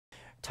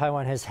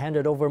Taiwan has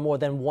handed over more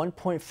than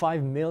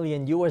 1.5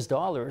 million US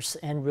dollars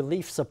and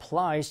relief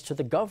supplies to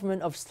the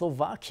government of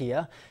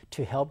Slovakia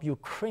to help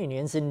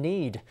Ukrainians in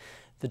need.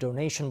 The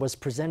donation was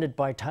presented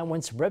by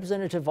Taiwan's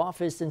representative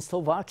office in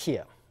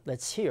Slovakia.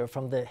 Let's hear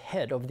from the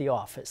head of the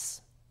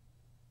office.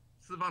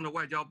 四方的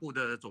外交部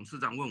的总司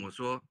长问我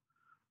说：“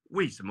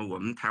为什么我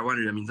们台湾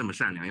人民这么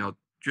善良，要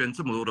捐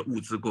这么多的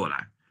物资过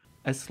来？”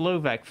 A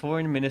Slovak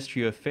foreign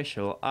ministry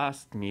official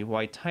asked me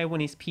why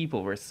Taiwanese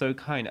people were so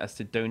kind as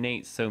to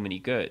donate so many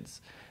goods.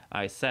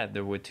 I said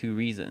there were two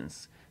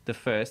reasons. The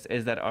first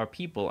is that our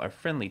people are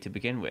friendly to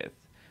begin with.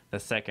 The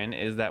second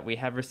is that we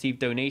have received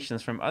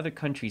donations from other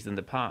countries in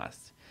the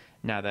past.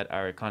 Now that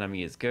our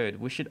economy is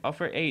good, we should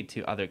offer aid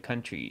to other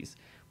countries.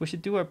 We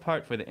should do our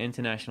part for the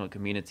international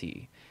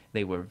community.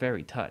 They were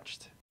very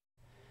touched.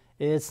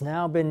 It's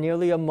now been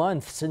nearly a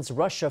month since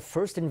Russia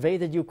first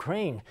invaded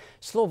Ukraine.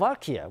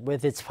 Slovakia,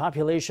 with its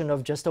population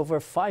of just over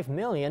 5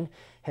 million,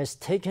 has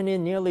taken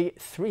in nearly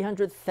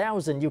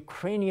 300,000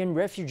 Ukrainian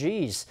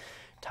refugees.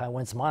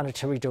 Taiwan's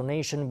monetary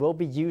donation will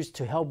be used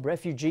to help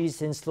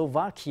refugees in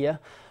Slovakia,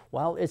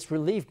 while its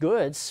relief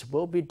goods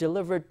will be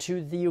delivered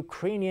to the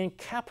Ukrainian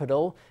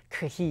capital,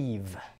 Kyiv.